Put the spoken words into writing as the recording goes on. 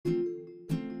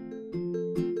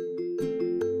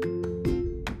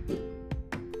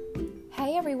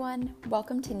everyone.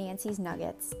 Welcome to Nancy's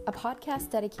Nuggets, a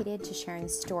podcast dedicated to sharing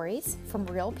stories from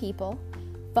real people,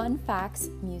 fun facts,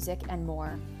 music, and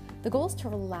more. The goal is to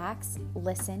relax,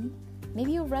 listen.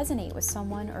 Maybe you'll resonate with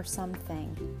someone or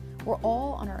something. We're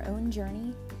all on our own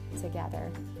journey together.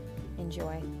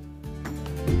 Enjoy.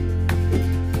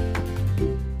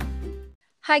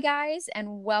 Hi guys,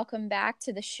 and welcome back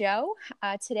to the show.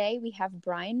 Today we have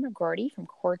Brian McGroarty from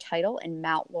Core Title in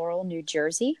Mount Laurel, New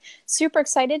Jersey. Super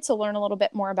excited to learn a little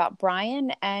bit more about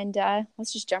Brian, and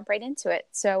let's just jump right into it.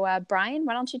 So Brian,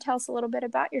 why don't you tell us a little bit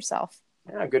about yourself?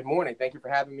 Yeah, good morning. Thank you for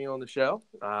having me on the show.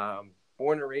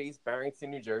 Born and raised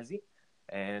Barrington, New Jersey,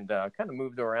 and kind of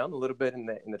moved around a little bit in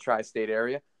the tri-state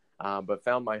area, but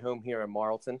found my home here in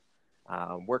Marlton.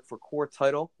 Work for Core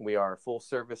Title. We are a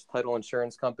full-service title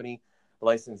insurance company,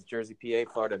 licensed Jersey,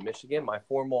 PA, Florida, Michigan. My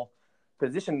formal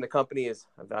position in the company is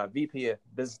VP of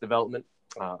Business Development.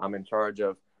 I'm in charge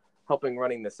of helping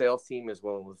running the sales team as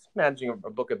well as managing a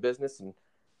book of business and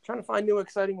trying to find new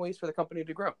exciting ways for the company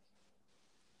to grow.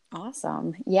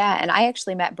 Awesome. Yeah. And I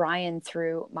actually met Brian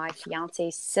through my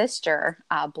fiance's sister,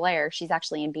 Blair. She's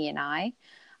actually in BNI,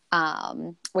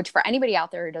 which for anybody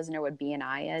out there who doesn't know what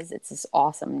BNI is, it's this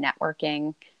awesome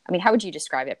networking. I mean, how would you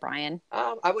describe it, Brian?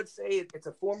 I would say it's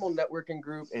a formal networking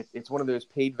group. It's one of those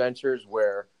paid ventures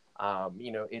where,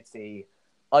 it's a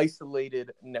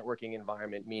isolated networking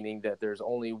environment, meaning that there's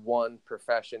only one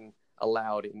profession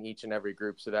allowed in each and every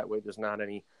group. So that way there's not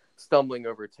any stumbling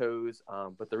over toes.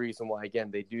 But the reason why, again,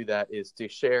 they do that is to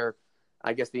share,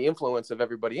 I guess, the influence of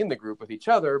everybody in the group with each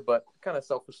other, but kind of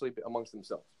selfishly amongst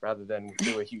themselves rather than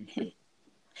through a huge group.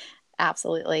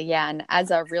 Absolutely. Yeah. And as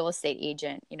a real estate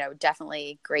agent,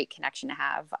 definitely great connection to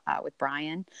have with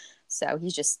Brian. So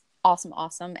he's just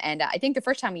awesome. And I think the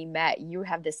first time we met, you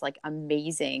have this like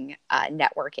amazing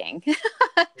networking,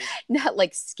 not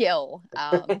like skill.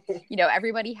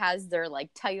 Everybody has their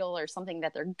like title or something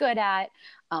that they're good at.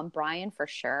 Brian for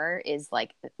sure is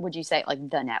like, would you say like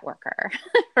the networker?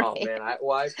 Right? Oh man, I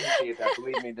appreciate that.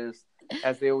 Believe me,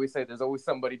 as they always say, there's always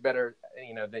somebody better,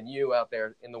 than you out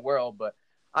there in the world. But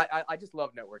I just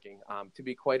love networking. To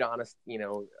be quite honest,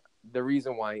 the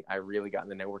reason why I really got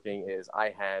into networking is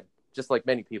I had, just like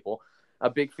many people, a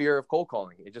big fear of cold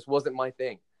calling. It just wasn't my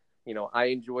thing. I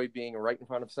enjoy being right in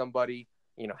front of somebody,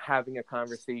 having a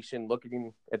conversation,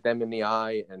 looking at them in the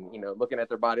eye and, looking at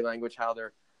their body language, how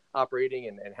they're operating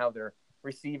and how they're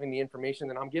receiving the information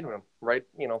that I'm giving them, right?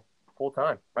 Full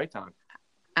time, right time.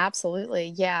 Absolutely.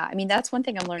 Yeah. I mean, that's one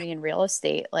thing I'm learning in real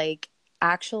estate. Like,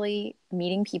 actually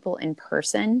meeting people in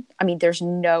person. I mean, there's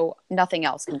nothing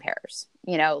else compares,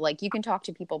 like you can talk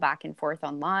to people back and forth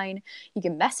online. You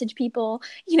can message people,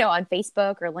 on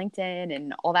Facebook or LinkedIn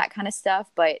and all that kind of stuff,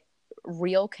 but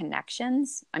real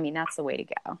connections, I mean, that's the way to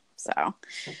go. So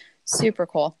super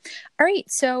cool. All right.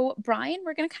 So Brian,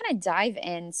 we're going to kind of dive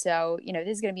in. So, this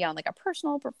is going to be on like a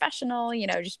personal, professional,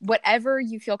 just whatever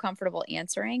you feel comfortable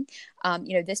answering.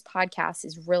 This podcast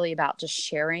is really about just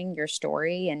sharing your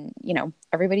story and,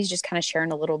 everybody's just kind of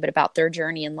sharing a little bit about their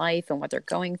journey in life and what they're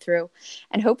going through.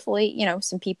 And hopefully,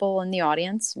 some people in the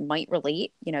audience might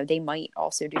relate, they might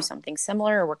also do something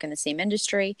similar or work in the same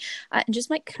industry and just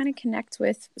might kind of connect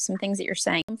with some things that you're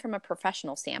saying. From a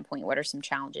professional standpoint, what are some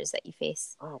challenges that you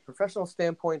face? Professional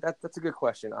standpoint, that's a good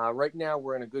question. Right now,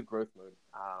 we're in a good growth mode.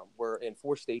 We're in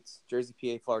 4 states, Jersey,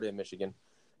 PA, Florida, and Michigan.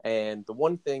 And the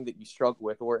one thing that you struggle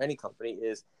with, or any company,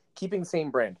 is keeping the same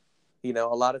brand. A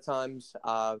lot of times,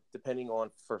 depending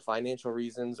on for financial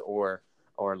reasons or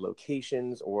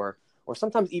locations or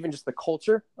sometimes even just the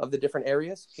culture of the different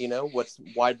areas, what's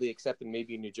widely accepted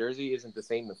maybe in New Jersey isn't the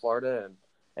same in Florida.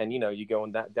 And you go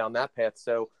down that path.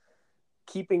 So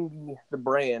keeping the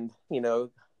brand,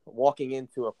 walking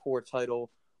into a Core Title,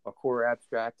 a Core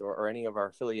Abstract, or any of our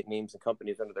affiliate names and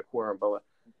companies under the Core umbrella,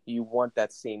 you want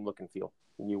that same look and feel.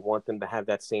 You want them to have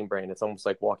that same brand. It's almost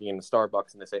like walking into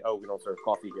Starbucks and they say, "Oh, we don't serve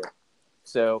coffee here."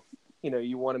 So,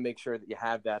 you want to make sure that you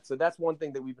have that. So that's one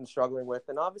thing that we've been struggling with.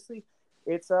 And obviously,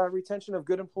 it's retention of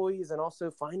good employees and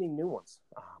also finding new ones.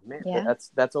 Yeah.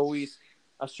 That's always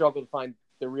a struggle to find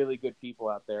the really good people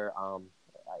out there.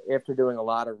 After doing a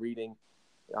lot of reading,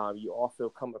 you also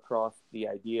come across the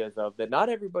ideas of that not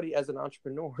everybody as an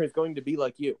entrepreneur is going to be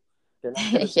like you. They're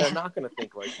not going to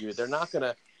think like you. They're not going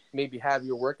to maybe have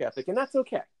your work ethic, and that's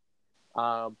okay.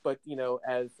 But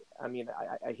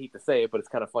I hate to say it, but it's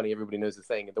kind of funny. Everybody knows the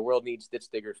saying, the world needs ditch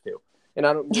diggers too. And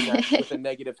I don't mean that with a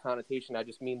negative connotation. I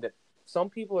just mean that some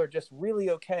people are just really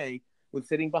okay with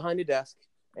sitting behind a desk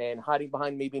and hiding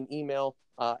behind maybe an email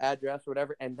address or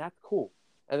whatever. And that's cool.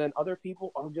 And then other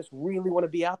people are just really want to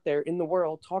be out there in the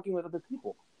world talking with other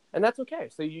people. And that's okay.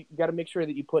 So you got to make sure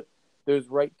that you put those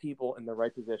right people in the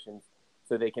right positions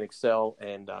so they can excel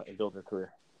and build their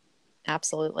career.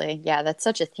 Absolutely. Yeah, that's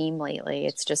such a theme lately.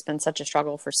 It's just been such a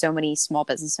struggle for so many small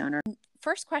business owners.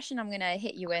 First question I'm going to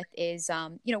hit you with is,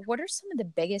 what are some of the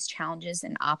biggest challenges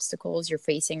and obstacles you're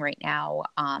facing right now?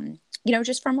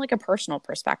 Just from like a personal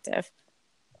perspective.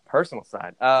 Personal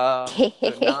side, so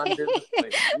Yeah. non-business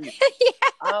related.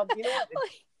 You know what?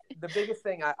 The biggest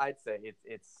thing I'd say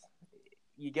it's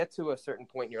you get to a certain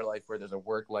point in your life where there's a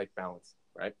work-life balance,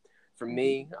 right? For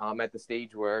me, I'm at the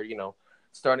stage where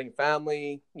starting a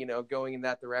family, going in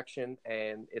that direction,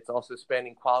 and it's also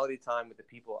spending quality time with the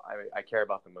people I care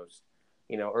about the most.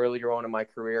 Earlier on in my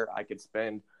career, I could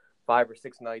spend 5 or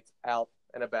 6 nights out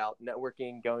and about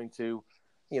networking, going to,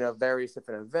 various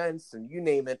different events and you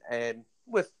name it, and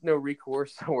with no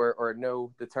recourse or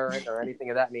no deterrent or anything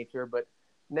of that nature. But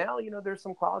now, there's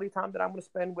some quality time that I'm going to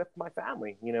spend with my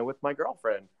family, with my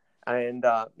girlfriend, and,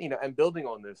 and building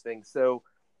on those things. So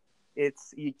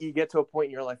it's, you get to a point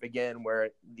in your life again where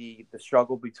the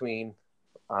struggle between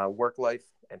work life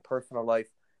and personal life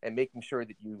and making sure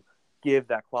that you give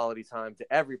that quality time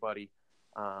to everybody.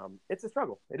 It's a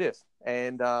struggle. It is.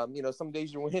 And, some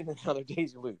days you win and other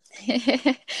days you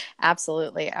lose.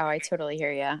 Absolutely. Oh, I totally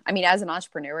hear you. I mean, as an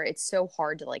entrepreneur, it's so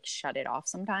hard to like shut it off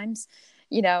sometimes,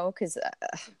 because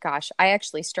gosh, I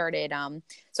actually started,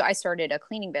 so I started a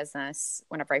cleaning business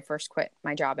whenever I first quit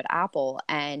my job at Apple.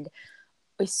 And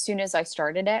as soon as I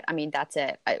started it, I mean, that's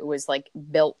it. It was like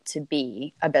built to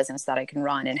be a business that I can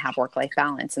run and have work-life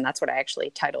balance. And that's what I actually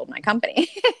titled my company.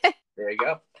 There you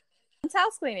go. It's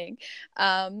house cleaning.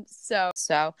 All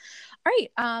right.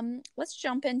 Let's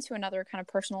jump into another kind of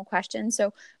personal question.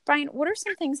 So, Brian, what are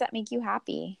some things that make you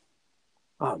happy?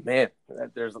 Oh man,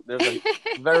 there's a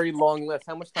very long list.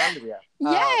 How much time do we have?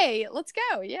 Yay, let's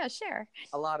go. Yeah, share.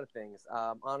 A lot of things.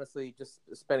 Honestly, just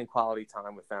spending quality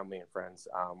time with family and friends.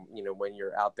 When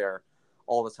you're out there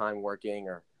all the time working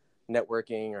or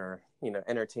networking or,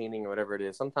 entertaining or whatever it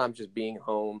is, sometimes just being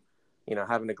home,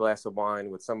 having a glass of wine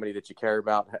with somebody that you care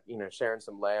about, sharing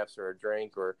some laughs or a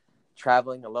drink, or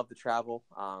traveling. I love to travel.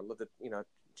 Love to,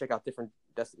 check out different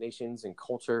destinations and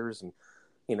cultures and,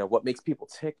 what makes people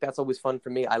tick. That's always fun for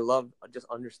me. I love just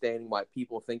understanding why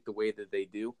people think the way that they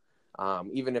do,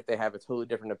 even if they have a totally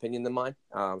different opinion than mine.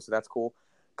 So that's cool.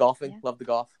 Golfing, love to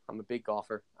golf. I'm a big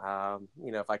golfer.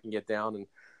 If I can get down and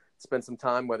spend some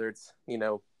time, whether it's,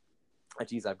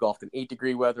 I've golfed in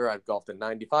 8-degree weather. I've golfed in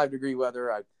 95-degree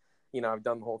weather. I've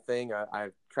done the whole thing.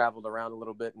 I've traveled around a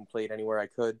little bit and played anywhere I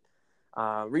could.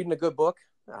 Reading a good book,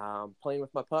 playing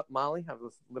with my pup, Molly. I have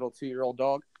this little 2-year-old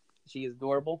dog. She is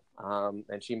adorable,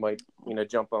 and she might,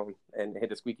 jump on and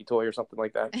hit a squeaky toy or something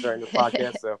like that during the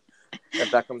podcast. So if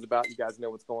that comes about, you guys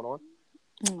know what's going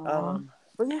on.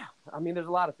 But yeah, I mean, there's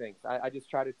a lot of things. I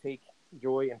just try to take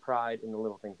joy and pride in the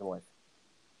little things in life.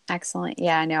 Excellent.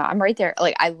 Yeah, I know. I'm right there.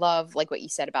 Like, I love like what you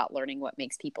said about learning what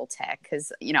makes people tick,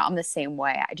 because I'm the same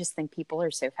way. I just think people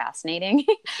are so fascinating.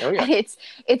 Oh yeah. And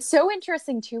it's so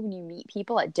interesting too when you meet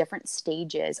people at different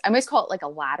stages. I always call it like a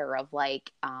ladder of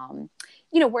like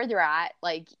where they're at,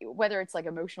 like whether it's like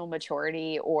emotional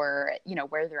maturity or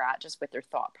where they're at just with their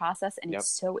thought process. And It's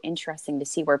so interesting to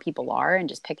see where people are and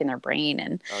just picking their brain.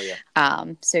 And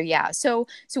so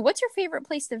what's your favorite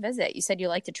place to visit? You said you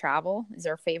like to travel. Is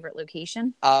there a favorite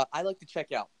location? I like to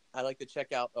check out. I like to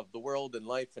check out of the world and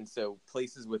life, and so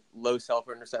places with low cell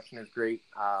phone reception is great.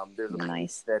 There's a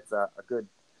place that's a good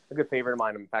favorite of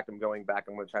mine. In fact, I'm going back.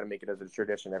 I'm going to try to make it as a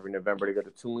tradition every November to go to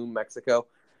Tulum, Mexico.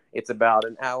 It's about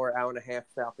an hour and a half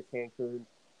south of Cancun.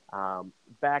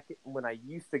 Back when I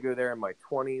used to go there in my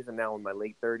 20s and now in my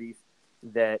late 30s,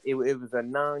 that it was a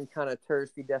non-kind of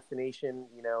touristy destination.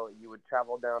 You would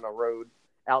travel down a road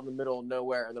out in the middle of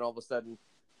nowhere, and then all of a sudden,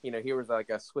 here was like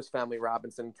a Swiss Family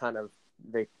Robinson kind of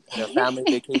family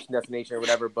vacation destination or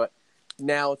whatever. But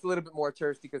now it's a little bit more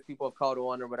touristy because people have caught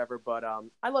on or whatever. But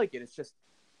I like it. It's just,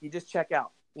 you just check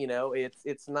out.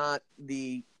 It's not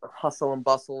the hustle and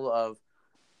bustle of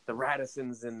the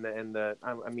Radissons and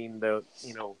the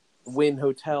Wynn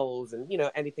hotels and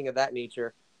anything of that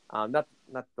nature. Not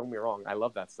don't get me wrong, I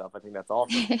love that stuff. I think that's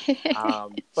awesome.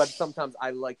 But sometimes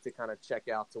I like to kind of check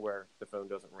out to where the phone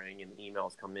doesn't ring and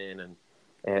emails come in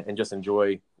and just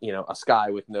enjoy a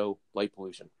sky with no light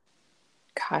pollution.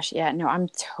 Gosh, yeah, no, I'm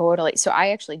totally. So I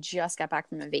actually just got back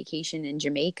from a vacation in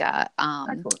Jamaica,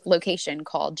 location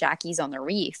called Jackie's on the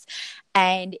Reef.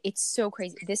 And it's so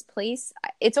crazy. This place,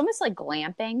 it's almost like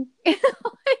glamping,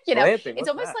 Glamping, it's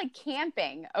almost like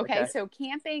camping. Okay. So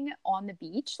camping on the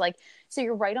beach, so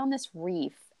you're right on this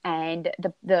reef and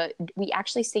the we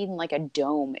actually stayed in like a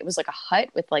dome. It was like a hut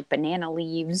with like banana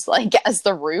leaves like as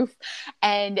the roof,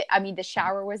 and I mean the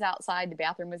shower was outside, the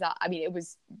bathroom was out. I mean it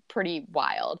was pretty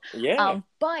wild. Yeah.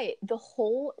 But the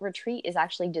whole retreat is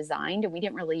actually designed, and we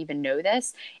didn't really even know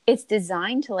this. It's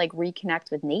designed to like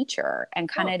reconnect with nature and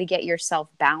kind of to get yourself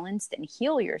balanced and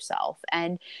heal yourself.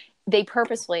 And they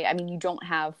purposely, I mean, you don't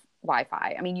have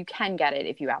Wi-Fi. I mean, you can get it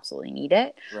if you absolutely need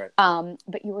it. Right.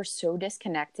 But you were so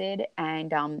disconnected,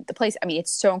 and the place, I mean,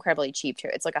 it's so incredibly cheap too.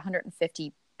 It's like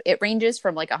 150. It ranges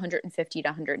from like 150 to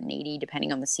 180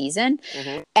 depending on the season.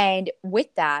 Mm-hmm. And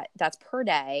with that, that's per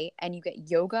day, and you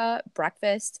get yoga,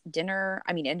 breakfast, dinner.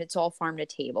 I mean, and it's all farm to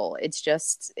table. It's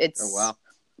just, it's Oh, wow.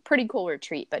 pretty cool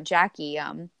retreat. But Jackie,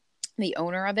 the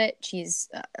owner of it, she's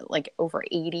like over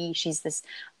 80. She's this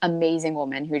amazing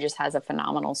woman who just has a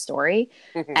phenomenal story.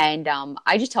 And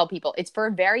I just tell people it's for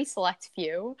a very select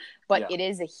few, but it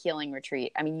is a healing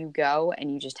retreat. I mean, you go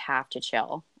and you just have to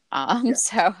chill.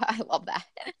 So I love that.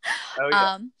 Oh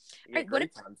yeah. You get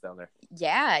great times down there.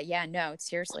 Yeah, no,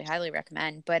 seriously, highly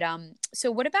recommend. But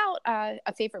so what about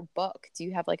a favorite book? Do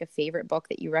you have like a favorite book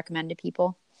that you recommend to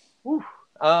people? Whew.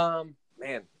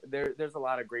 Man, there's a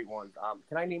lot of great ones.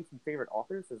 Can I name some favorite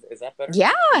authors? Is that better?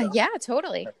 Yeah,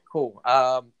 totally. Okay, cool.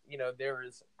 There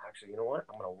is actually, you know what?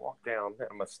 I'm gonna walk down.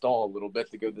 I'm gonna stall a little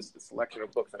bit to go this the selection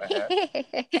of books that I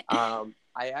have.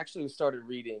 I actually started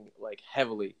reading like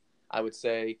heavily. I would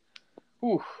say,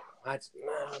 that's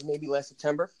maybe last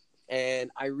September,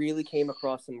 and I really came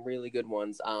across some really good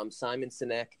ones. Simon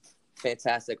Sinek,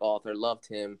 fantastic author, loved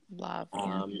him. Love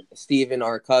him. Stephen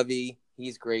R. Covey,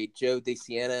 he's great. Joe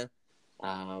DeSiena.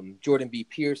 Jordan B.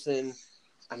 Pearson.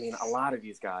 I mean, a lot of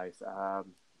these guys,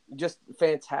 just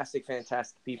fantastic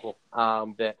people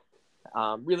that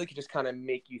really could just kind of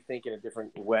make you think in a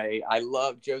different way. I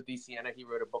love Joe DeSiena. He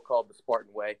wrote a book called The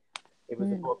Spartan Way. It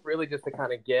was a book really just to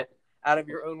kind of get out of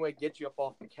your own way, get you up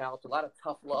off the couch. A lot of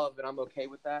tough love, and I'm okay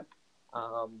with that.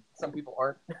 Some people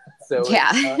aren't. So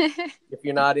if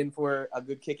you're not in for a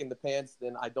good kick in the pants,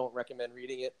 then I don't recommend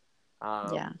reading it.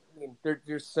 I mean,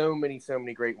 there's so many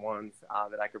great ones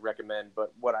that I could recommend.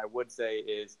 But what I would say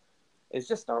is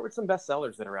just start with some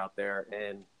bestsellers that are out there,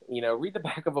 and read the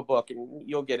back of a book, and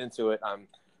you'll get into it.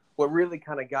 What really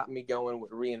kind of got me going,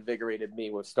 what reinvigorated me,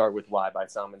 was Start With Why by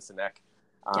Simon Sinek.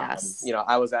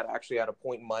 I was actually at a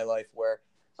point in my life where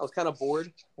I was kind of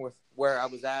bored with where I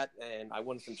was at, and I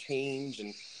wanted some change,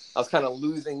 and I was kind of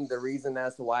losing the reason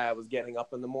as to why I was getting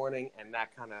up in the morning, and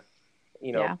that kind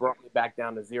of brought me back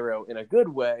down to zero in a good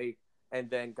way, and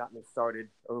then got me started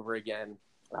over again.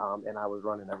 And I was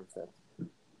running ever since.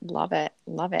 Love it.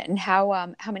 And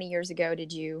how many years ago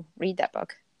did you read that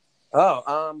book?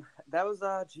 That was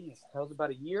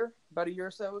about a year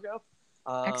or so ago.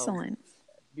 Excellent.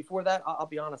 Before that, I'll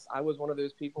be honest, I was one of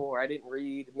those people where I didn't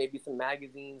read maybe some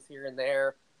magazines here and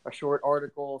there, a short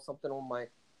article, something on my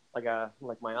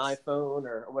my iPhone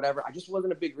or whatever. I just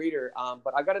wasn't a big reader.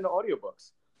 But I got into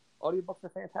audiobooks. Audiobooks are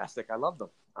fantastic. I love them.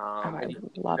 I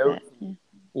love it.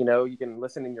 You can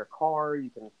listen in your car. You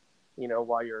can,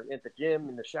 while you're at the gym,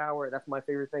 in the shower. That's my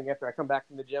favorite thing. After I come back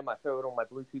from the gym, I throw it on my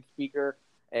Bluetooth speaker.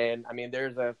 And, I mean,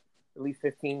 there's at least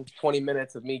 15, 20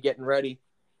 minutes of me getting ready,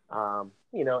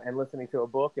 and listening to a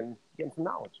book and getting some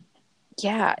knowledge.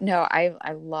 Yeah, no, I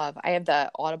have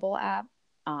the Audible app.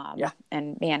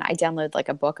 And man, I download like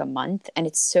a book a month, and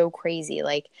it's so crazy.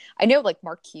 Like I know like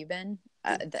Mark Cuban,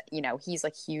 he's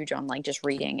like huge on like just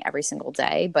reading every single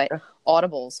day, but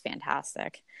Audible's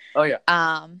fantastic. Oh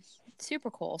yeah.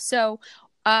 Super cool. So,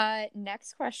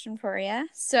 next question for you.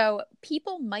 So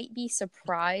people might be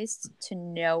surprised to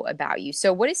know about you.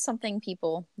 So what is something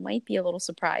people might be a little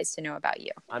surprised to know about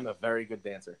you? I'm a very good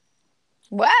dancer.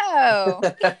 Whoa.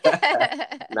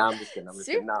 No, I'm just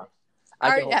kidding. No,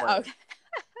 I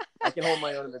can hold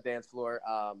my own on the dance floor.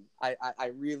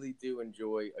 I really do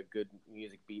enjoy a good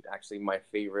music beat. Actually, my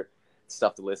favorite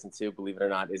stuff to listen to, believe it or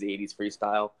not, is 80s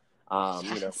freestyle.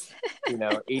 Yes.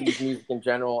 80s music in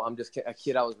general. I'm just a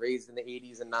kid. I was raised in the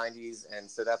 80s and 90s, and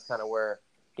so that's kind of where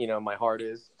my heart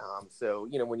is. So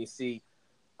when you see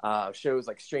shows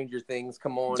like Stranger Things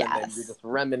come on, and then you just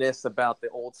reminisce about the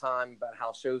old time, about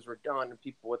how shows were done and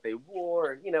people what they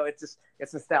wore, and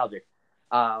it's nostalgic.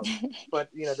 But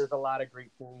there's a lot of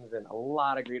great teams and a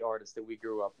lot of great artists that we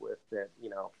grew up with that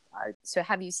So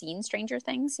have you seen Stranger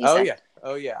Things? Oh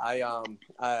yeah.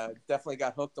 I definitely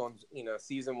got hooked on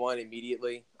season 1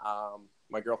 immediately.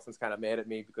 My girlfriend's kind of mad at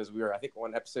me because we were, I think,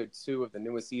 on episode 2 of the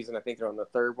newest season. I think they're on the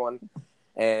 3rd one,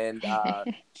 and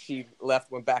she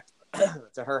went back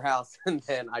to her house, and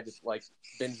then I just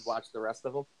binge watched the rest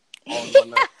of them all in one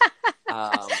night.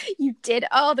 You did.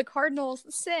 Oh, the Cardinals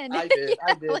sin. I did. Yeah,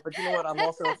 I did. But you know what? I'm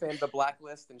also a fan of The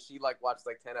Blacklist, and she like watched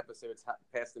like 10 episodes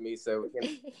past me, so you know,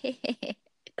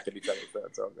 to each other, so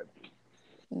it's all good.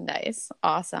 Nice.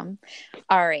 Awesome.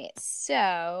 All right.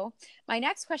 So, my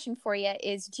next question for you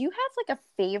is, do you have like a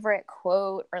favorite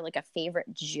quote or like a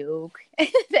favorite joke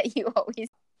that you always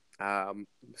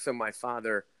So my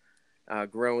father,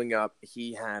 growing up,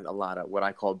 he had a lot of what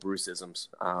I call Bruceisms.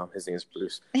 His name is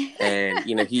Bruce, and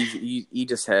you know, he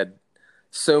just had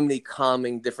so many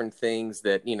calming different things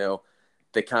that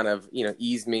that kind of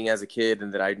eased me as a kid,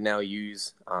 and that I now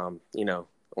use on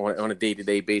a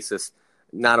day-to-day basis,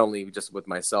 not only just with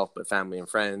myself but family and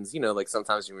friends. Like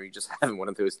sometimes when you're just having one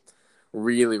of those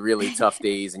really really tough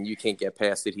days and you can't get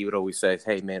past it, he would always say,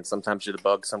 "Hey man, sometimes you're the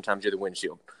bug, sometimes you're the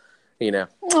windshield." You know,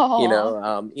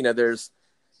 there's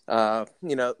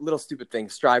little stupid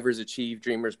things. Strivers achieve,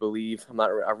 dreamers believe. I'm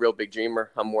not a real big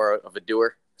dreamer. I'm more of a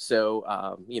doer. So,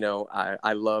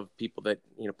 I love people that,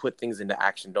 put things into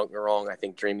action. Don't get me wrong. I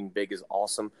think dreaming big is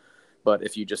awesome. But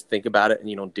if you just think about it and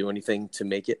you don't do anything to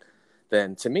make it,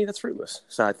 then to me, that's fruitless.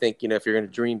 So I think, if you're going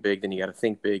to dream big, then you got to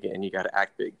think big and you got to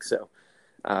act big. So,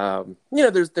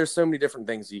 there's so many different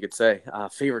things you could say.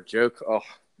 Favorite joke. Oh,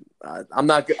 I'm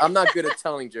not good at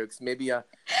telling jokes. Maybe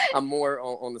I'm more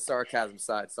on the sarcasm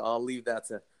side, so I'll leave that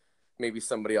to maybe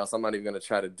somebody else. I'm not even going to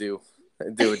try to do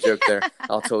a joke there.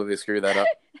 I'll totally screw that up.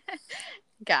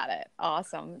 Got it.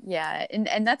 Awesome. Yeah.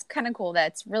 And that's kind of cool.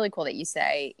 That's really cool that you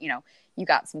say, you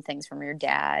got some things from your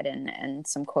dad and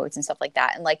some quotes and stuff like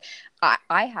that. And like,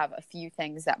 I have a few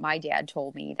things that my dad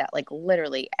told me that like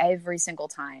literally every single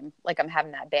time, like I'm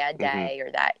having that bad day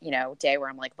or that, day where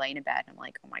I'm like laying in bed and I'm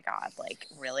like, oh my God, like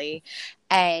really?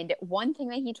 And one thing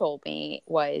that he told me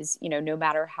was, no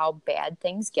matter how bad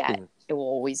things get, it will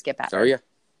always get better. Oh yeah.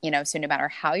 So no matter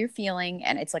how you're feeling,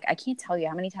 and it's like, I can't tell you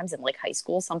how many times in like high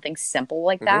school, something simple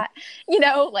like that,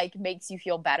 like makes you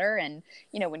feel better. And,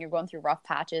 when you're going through rough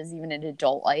patches, even in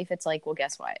adult life, it's like, well,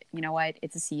 guess what? You know what?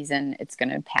 It's a season. It's going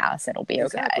to pass. It'll be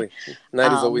Exactly. okay.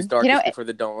 Night is always darkest before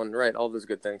the dawn, right? All those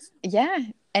good things. Yeah.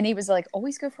 And he was like,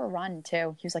 always go for a run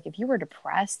too. He was like, if you were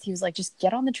depressed, he was like, just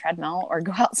get on the treadmill or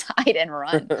go outside and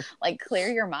run, like clear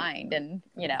your mind. And,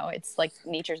 it's like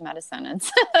nature's medicine.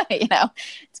 It's,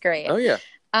 it's great. Oh yeah.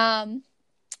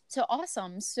 So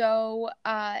awesome. So,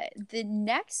 the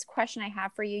next question I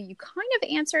have for you, you kind of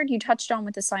answered, you touched on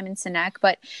with the Simon Sinek,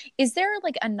 but is there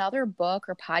like another book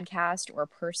or podcast or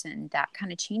person that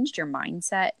kind of changed your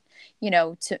mindset,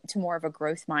 to more of a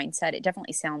growth mindset? It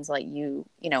definitely sounds like you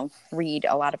read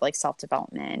a lot of like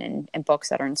self-development and books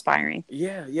that are inspiring.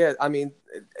 Yeah. Yeah. I mean,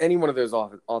 any one of those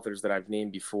authors that I've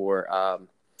named before,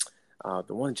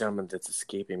 the one gentleman that's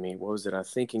escaping me, what was it?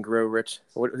 Think and Grow Rich.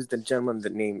 Who's the gentleman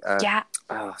that named?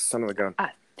 Son of a gun.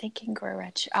 Think and Grow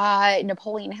Rich.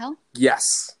 Napoleon Hill.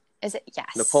 Yes. Is it?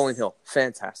 Yes. Napoleon Hill.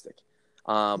 Fantastic.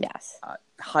 Yes.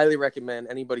 Highly recommend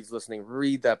anybody's listening,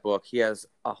 read that book. He has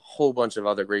a whole bunch of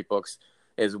other great books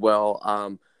as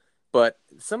well. But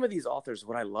some of these authors,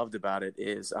 what I loved about it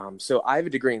is, so I have a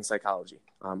degree in psychology.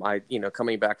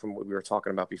 Coming back from what we were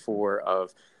talking about before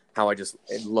of how I just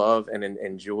love and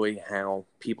enjoy how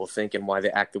people think and why they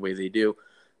act the way they do.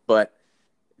 But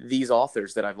these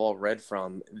authors that I've all read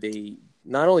from, they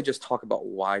not only just talk about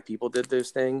why people did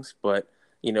those things, but,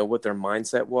 what their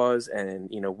mindset was and,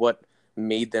 what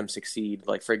made them succeed.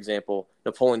 Like, for example,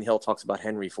 Napoleon Hill talks about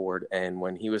Henry Ford and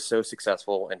when he was so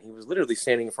successful and he was literally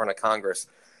standing in front of Congress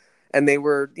and they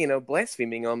were,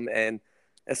 blaspheming him and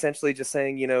essentially just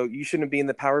saying, you shouldn't be in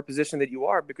the power position that you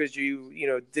are because you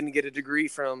didn't get a degree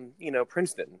from,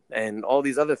 Princeton and all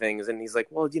these other things. And he's like,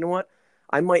 well, you know what?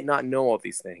 I might not know all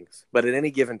these things, but at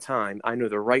any given time, I know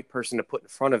the right person to put in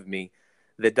front of me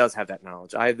that does have that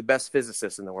knowledge. I have the best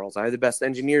physicists in the world. I have the best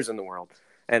engineers in the world.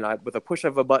 And with a push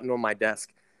of a button on my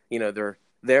desk, they're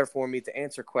there for me to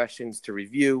answer questions, to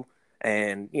review,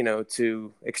 and,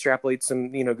 to extrapolate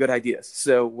some, good ideas.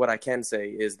 So what I can say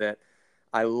is that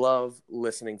I love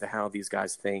listening to how these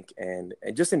guys think, and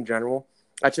just in general,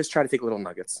 I just try to take little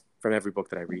nuggets from every book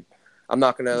that I read. I'm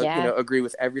not going to, agree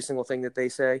with every single thing that they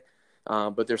say,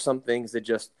 but there's some things that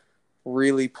just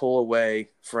really pull away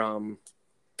from,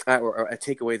 or a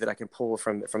takeaway that I can pull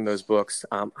from those books.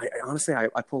 I honestly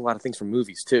pull a lot of things from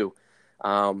movies too.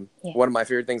 One of my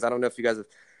favorite things, I don't know if you guys have,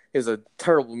 it was a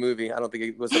terrible movie. I don't think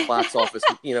it was a box office,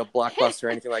 blockbuster or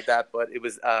anything like that, but it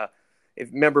was,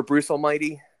 remember Bruce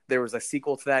Almighty? There was a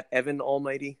sequel to that, Evan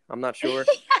Almighty. I'm not sure,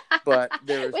 but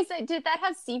there was. Did that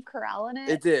have Steve Carell in it?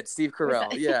 It did. Steve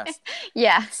Carell, yes.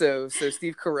 Yeah. So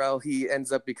Steve Carell, he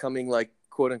ends up becoming like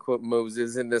quote unquote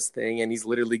Moses in this thing, and he's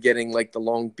literally getting like the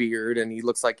long beard, and he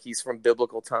looks like he's from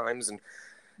biblical times, and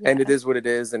and it Yeah. is what it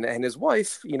is. And his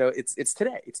wife, it's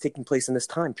today. It's taking place in this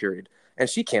time period, and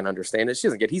she can't understand it. She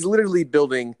doesn't get. He's literally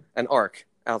building an ark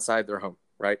outside their home,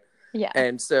 right? Yeah.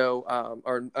 And so,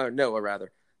 or Noah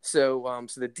rather. So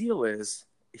the deal is,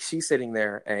 she's sitting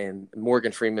there, and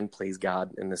Morgan Freeman plays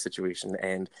God in this situation,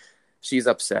 and she's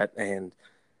upset, and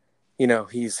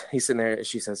he's sitting there.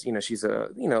 She says, she's a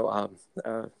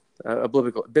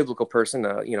biblical person,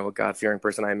 a God fearing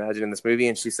person, I imagine, in this movie,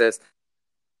 and she says,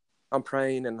 I'm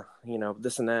praying, and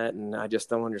this and that, and I just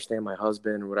don't understand my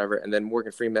husband or whatever. And then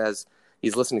Morgan Freeman, as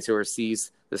he's listening to her,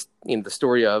 sees this, the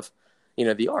story of,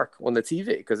 the ark on the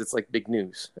TV, because it's like big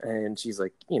news, and she's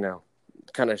like,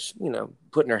 kind of,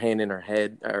 putting her hand in her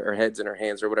head, or her heads in her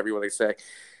hands, or whatever you want to say.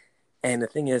 And the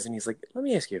thing is, and he's like, let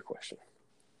me ask you a question.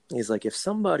 He's like, if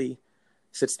somebody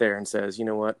sits there and says, you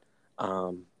know what,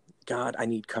 God, I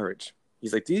need courage.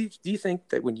 He's like, do you think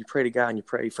that when you pray to God and you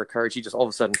pray for courage, he just all of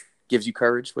a sudden gives you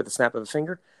courage with a snap of a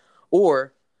finger?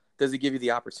 Or does he give you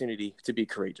the opportunity to be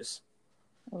courageous?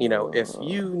 If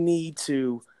you need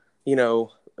to,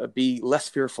 be less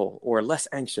fearful or less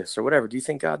anxious or whatever, do you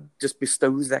think God just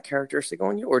bestows that characteristic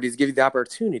on you? Or does he give you the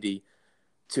opportunity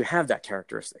to have that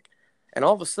characteristic? And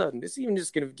all of a sudden, it's even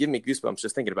just going to give me goosebumps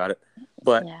just thinking about it.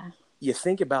 But you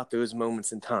think about those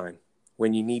moments in time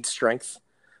when you need strength,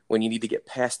 when you need to get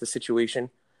past the situation.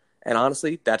 And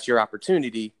honestly, that's your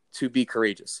opportunity to be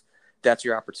courageous. That's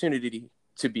your opportunity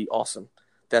to be awesome.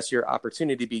 That's your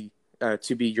opportunity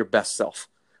to be your best self.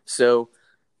 So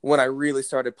when I really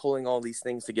started pulling all these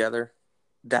things together,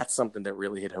 that's something that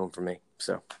really hit home for me.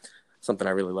 So something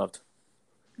I really loved.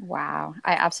 Wow.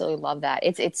 I absolutely love that.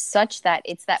 It's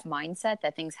that mindset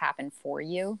that things happen for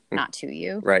you, not to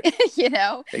you. Right.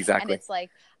 And Exactly. it's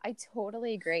like, I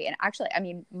totally agree. And actually, I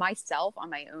mean, myself on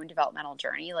my own developmental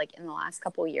journey, like in the last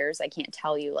couple of years, I can't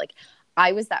tell you, like,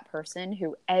 I was that person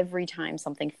who every time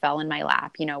something fell in my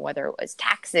lap, whether it was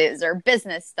taxes or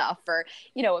business stuff or,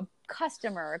 a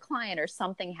customer or a client or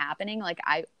something happening, like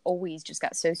I always just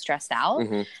got so stressed out.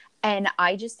 Mm-hmm. And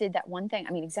I just did that one thing.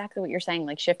 I mean, exactly what you're saying,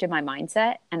 like shifted my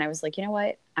mindset. And I was like, you know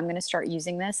what? I'm going to start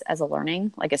using this as a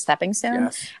learning, like a stepping stone.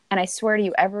 Yes. And I swear to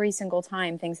you, every single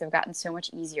time things have gotten so much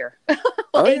easier.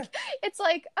 It's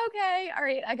like, okay, all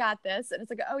right, I got this. And it's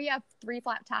like, oh yeah, 3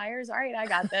 flat tires. All right, I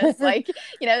got this. Like,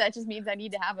 that just means I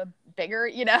need to have a bigger,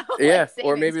 Yeah. like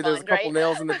Or maybe there's fund, a couple right?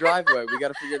 nails in the driveway. We got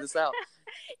to figure this out.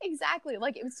 Exactly.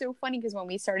 Like it was so funny because when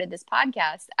we started this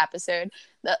podcast episode,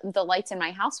 the lights in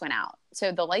my house went out.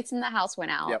 So the lights in the house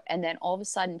went out, Yep. and then all of a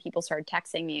sudden people started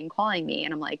texting me and calling me,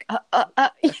 and I'm like,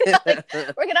 like,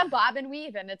 we're gonna bob and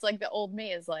weave, and it's like the old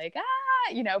me is like,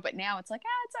 but now it's like,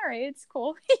 it's all right, it's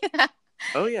cool.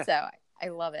 Oh yeah. So I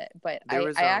love it, but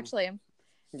I actually am.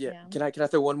 Yeah. Can I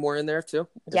throw one more in there too?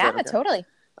 Okay? Totally.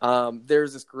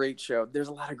 There's this great show. There's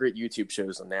a lot of great YouTube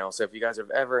shows now. So if you guys have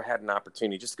ever had an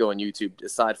opportunity, just go on YouTube,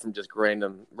 aside from just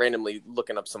randomly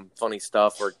looking up some funny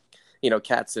stuff or,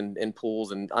 cats in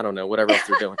pools and I don't know, whatever else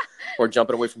they're doing, or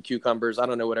jumping away from cucumbers. I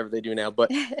don't know, whatever they do now.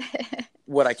 But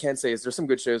what I can say is there's some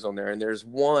good shows on there. And there's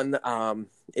one,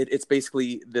 it's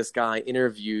basically this guy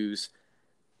interviews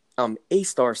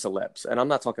A-star celebs, and I'm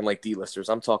not talking like D-listers.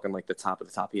 I'm talking like the top of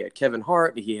the top. He had Kevin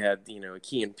Hart, he had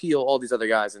Key and Peele, all these other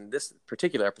guys. In this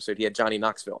particular episode, he had Johnny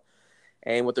Knoxville,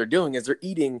 and what they're doing is they're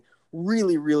eating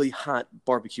really, really hot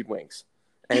barbecued wings.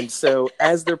 And so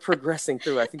as they're progressing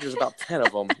through, I think there's about 10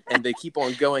 of them, and they keep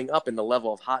on going up in the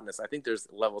level of hotness. I think there's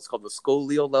a level, it's called the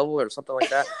Scolio level or something like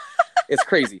that. It's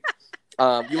crazy.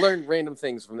 You learn random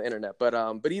things from the internet,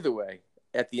 but either way,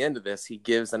 at the end of this, he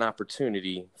gives an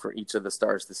opportunity for each of the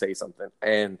stars to say something.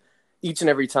 And each and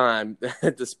every time,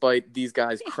 despite these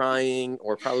guys crying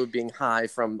or probably being high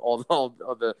from all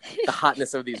the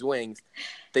hotness of these wings,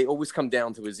 they always come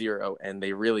down to a zero, and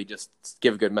they really just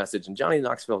give a good message. And Johnny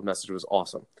Knoxville's message was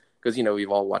awesome because,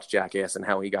 we've all watched Jackass and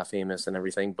how he got famous and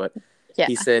everything. But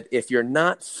he said, if you're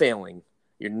not failing,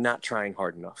 you're not trying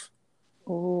hard enough.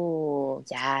 Oh,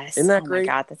 yes. Isn't that great?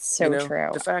 Oh my God, that's so true.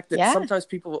 The fact that sometimes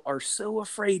people are so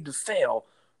afraid to fail,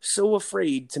 so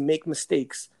afraid to make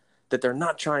mistakes that they're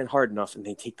not trying hard enough and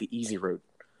they take the easy route.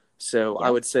 So I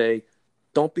would say,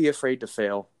 don't be afraid to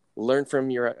fail. Learn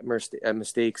from your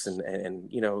mistakes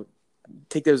and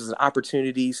take those as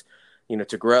opportunities,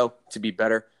 to grow, to be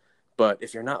better. But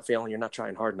if you're not failing, you're not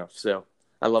trying hard enough. So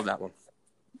I love that one.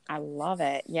 I love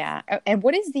it. Yeah. And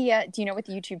what is the, do you know what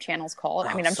the YouTube channel's called?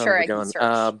 I mean, I'm sure I can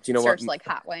search, do you know search like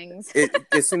hot wings.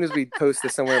 As soon as we post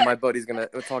this somewhere, my buddy's going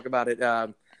to talk about it.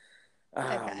 Okay.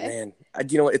 Man,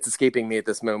 do you know what? It's escaping me at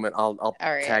this moment. I'll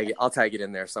tag it. I'll tag it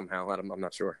in there somehow. I'm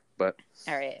not sure, but.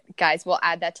 All right, guys, we'll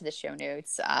add that to the show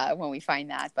notes when we find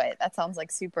that, but that sounds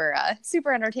like super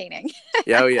entertaining.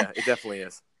 Yeah. Oh yeah, it definitely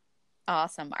is.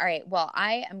 Awesome. All right. Well,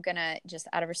 I am going to just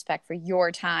out of respect for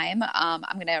your time, I'm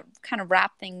going to kind of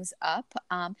wrap things up.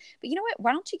 But you know what?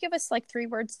 Why don't you give us like 3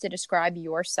 words to describe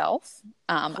yourself?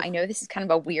 I know this is kind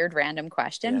of a weird random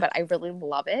question, Yeah. but I really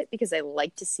love it because I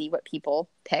like to see what people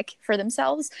pick for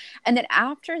themselves. And then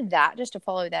after that, just to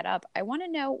follow that up, I want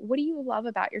to know, what do you love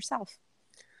about yourself?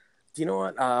 Do you know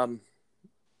what?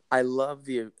 I love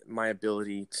my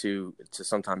ability to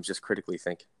sometimes just critically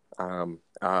think,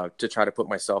 to try to put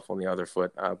myself on the other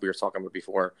foot. We were talking about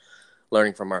before,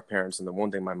 learning from our parents, and the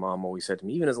one thing my mom always said to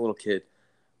me, even as a little kid,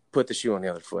 put the shoe on the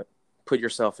other foot, put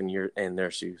yourself in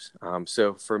their shoes.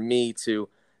 So for me to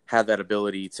have that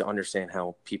ability to understand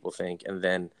how people think, and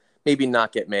then maybe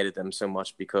not get mad at them so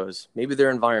much because maybe their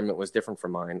environment was different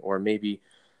from mine, or maybe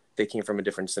they came from a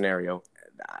different scenario.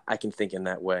 I can think in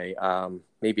that way.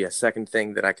 Maybe a second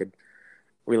thing that I could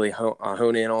really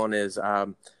hone in on is, I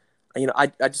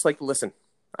just like to listen.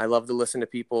 I love to listen to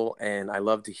people, and I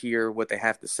love to hear what they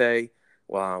have to say.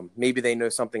 Maybe they know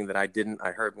something that I didn't.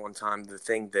 I heard one time the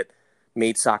thing that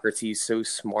made Socrates so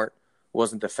smart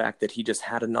wasn't the fact that he just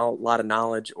had a lot of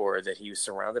knowledge, or that he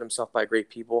surrounded himself by great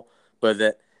people, but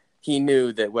that he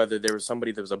knew that whether there was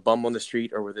somebody that was a bum on the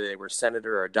street, or whether they were a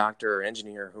senator or a doctor or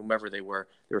engineer, or whomever they were,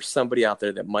 there was somebody out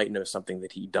there that might know something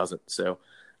that he doesn't. So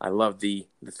I love the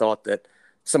thought that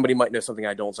somebody might know something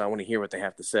I don't, so I want to hear what they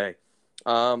have to say.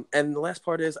 And the last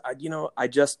part is, I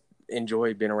just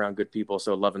enjoy being around good people.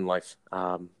 So loving life.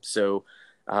 My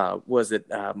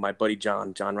buddy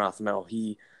John Rothmel,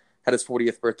 he had his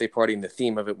 40th birthday party, and the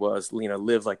theme of it was,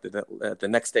 live like the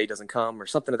next day doesn't come, or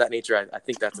something of that nature. I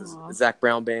think that's a Zach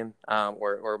Brown band,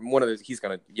 or one of those. He's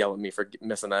going to yell at me for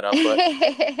messing that up,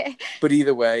 but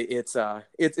either way, it's a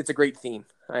great theme.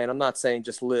 And I'm not saying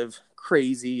just live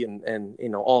crazy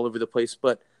and all over the place,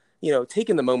 but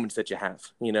taking the moments that you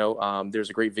have. There's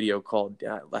a great video called,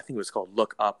 I think it was called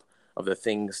 "Look Up," of the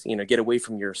things, get away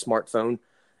from your smartphone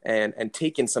and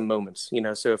take in some moments.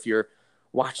 So if you're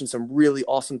watching some really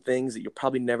awesome things that you'll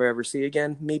probably never ever see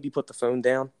again, maybe put the phone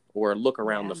down or look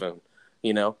around the phone.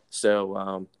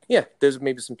 So there's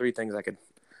maybe some 3 things I could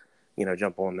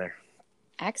jump on there.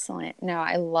 Excellent. No,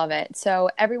 I love it.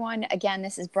 So everyone, again,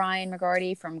 this is Brian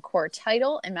McGarty from Core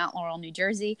Title in Mount Laurel, New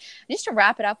Jersey. Just to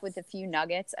wrap it up with a few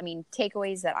nuggets,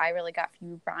 takeaways that I really got from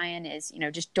you, Brian, is,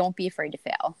 just don't be afraid to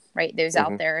fail, right? Those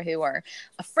out there who are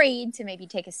afraid to maybe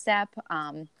take a step.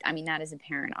 That as a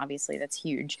parent, obviously that's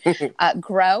huge.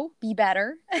 Grow, be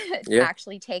better,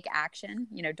 actually take action,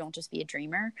 don't just be a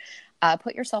dreamer.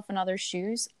 Put yourself in others'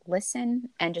 shoes, listen,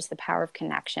 and just the power of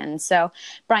connection. So,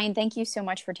 Brian, thank you so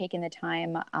much for taking the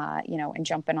time, and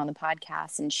jumping on the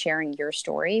podcast and sharing your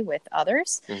story with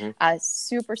others.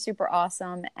 Super, super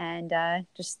awesome. And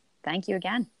just thank you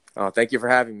again. Oh, thank you for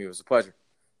having me. It was a pleasure.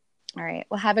 All right.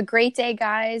 Well, have a great day,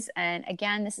 guys. And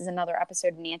again, this is another episode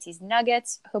of Nancy's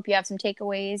Nuggets. Hope you have some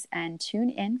takeaways, and tune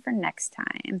in for next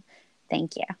time.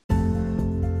 Thank you.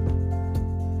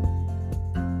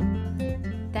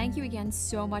 Thank you again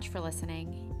so much for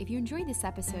listening. If you enjoyed this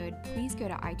episode, please go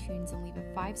to iTunes and leave a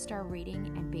 5-star rating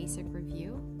and basic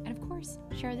review. And of course,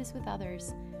 share this with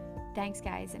others. Thanks,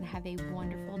 guys, and have a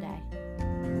wonderful day.